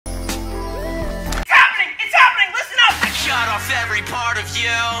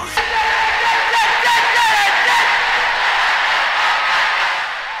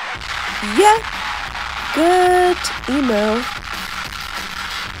Yeah, good email.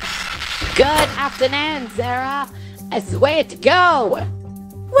 Good afternoon, Zara. It's way to go.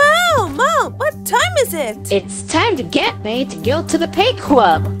 Wow, Mom, what time is it? It's time to get me to go to the pay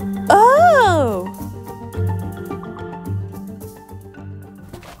club. Oh!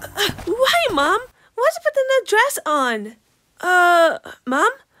 Why, Mom? Why's you putting a dress on?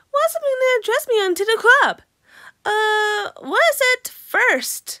 Mom? Why's you putting a dress me on to the club? Was it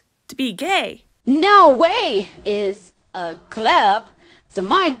first to be gay? No way is a club. So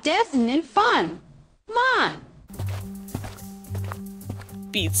my destiny and fun. Come on.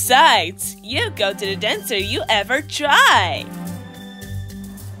 Besides, you go to the dancer you ever try.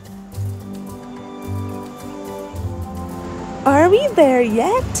 Are we there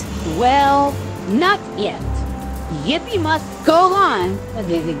yet? Well, not yet. Yippee must go on as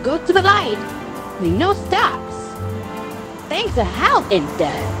they go to the light. With no stops. Thanks to how it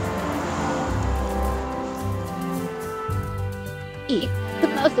does. Eat the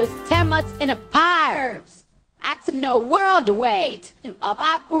most of 10 months in a pyres. Acts no world to wait.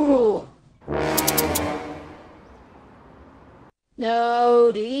 About rule. No,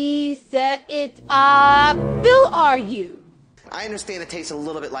 he set it up. Who are you? I understand it tastes a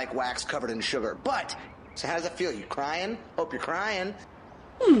little bit like wax covered in sugar, but so how does it feel? You crying? Hope you're crying.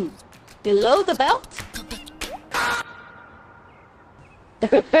 Below the belt?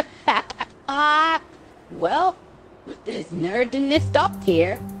 Well, this nerdiness stopped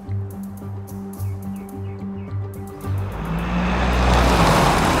here.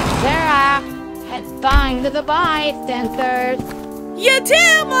 Sarah, head fine to the bystanders. You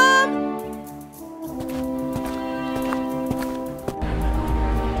too, Mom!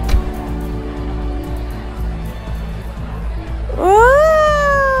 Oh!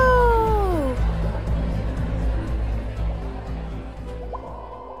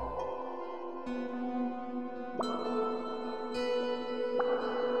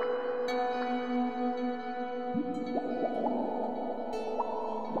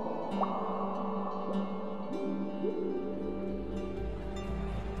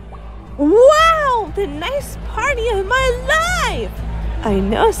 Wow! The nice party of my life! I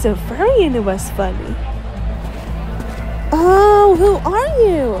know, so furry and it was funny. Oh, who are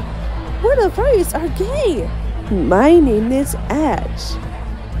you? What the furries are gay? My name is Ash.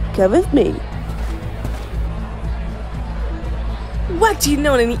 Come with me. What do you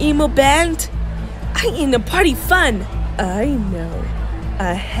know in an emo band? I ain't a party fun. I know.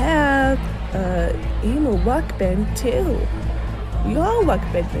 I have a emo rock band too. Your rock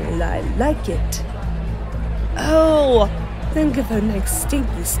band and I like it. Oh, think of a nice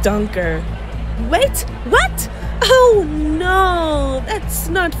stinky stunker. Wait, what? Oh no, that's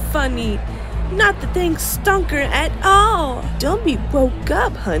not funny. Not the thing stunker at all. Don't be broke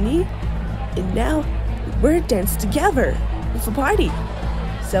up, honey. And now we're dance together with a party.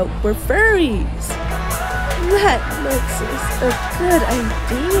 So we're furries. That makes us a good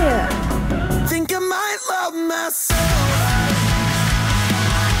idea. Think I might love myself.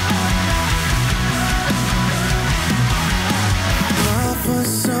 Love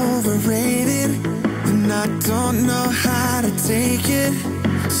was overrated, and I don't know how to take it.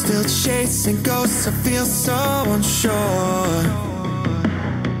 Still chasing ghosts, I feel so unsure.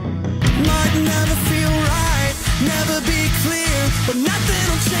 Might never feel right, never be clear, but nothing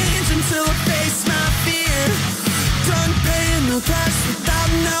will change until I face my fear. Done paying the price without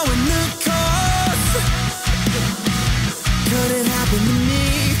knowing the cost. Could it happen to me?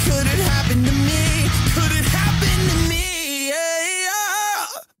 Could it happen to me? Could it happen to me? Yeah.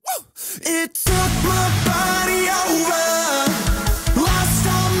 It took my body.